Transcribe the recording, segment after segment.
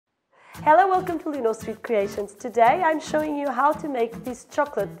Hello, welcome to Leonor Street Creations. Today I'm showing you how to make this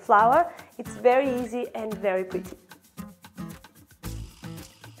chocolate flower. It's very easy and very pretty.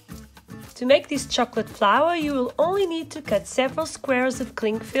 To make this chocolate flower, you will only need to cut several squares of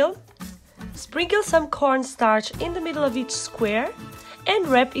cling film, sprinkle some cornstarch in the middle of each square, and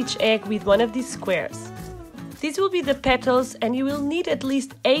wrap each egg with one of these squares. These will be the petals, and you will need at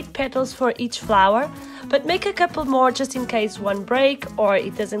least 8 petals for each flower, but make a couple more just in case one break or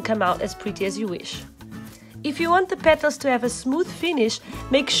it doesn't come out as pretty as you wish. If you want the petals to have a smooth finish,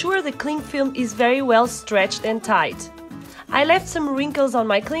 make sure the cling film is very well stretched and tight. I left some wrinkles on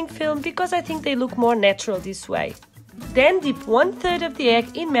my cling film because I think they look more natural this way. Then dip 1/3 of the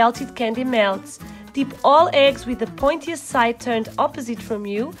egg in melted candy melts. Dip all eggs with the pointiest side turned opposite from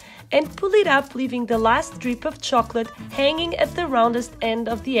you and pull it up, leaving the last drip of chocolate hanging at the roundest end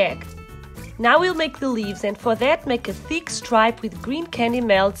of the egg. Now we'll make the leaves, and for that make a thick stripe with green candy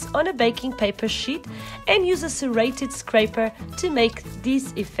melts on a baking paper sheet and use a serrated scraper to make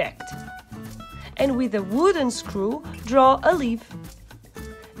this effect. And with a wooden screw, draw a leaf.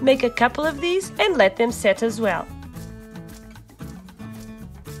 Make a couple of these and let them set as well.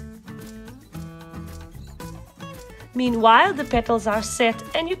 Meanwhile, the petals are set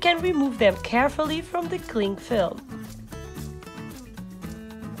and you can remove them carefully from the cling film.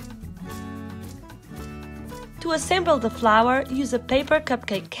 To assemble the flower, use a paper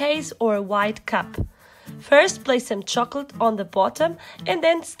cupcake case or a wide cup. First, place some chocolate on the bottom and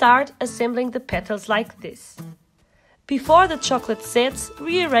then start assembling the petals like this. Before the chocolate sets,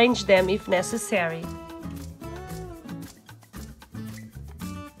 rearrange them if necessary.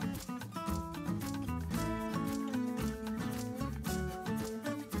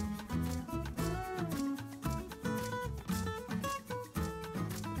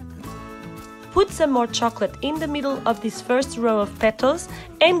 Put some more chocolate in the middle of this first row of petals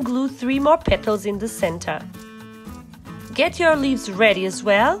and glue 3 more petals in the center. Get your leaves ready as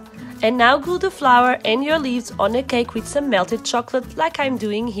well, and now glue the flower and your leaves on a cake with some melted chocolate like I'm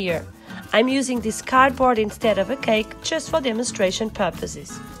doing here. I'm using this cardboard instead of a cake just for demonstration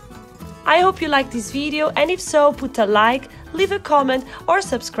purposes. I hope you liked this video, and if so, put a like, leave a comment or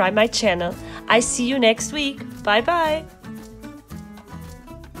subscribe my channel. I see you next week. Bye bye!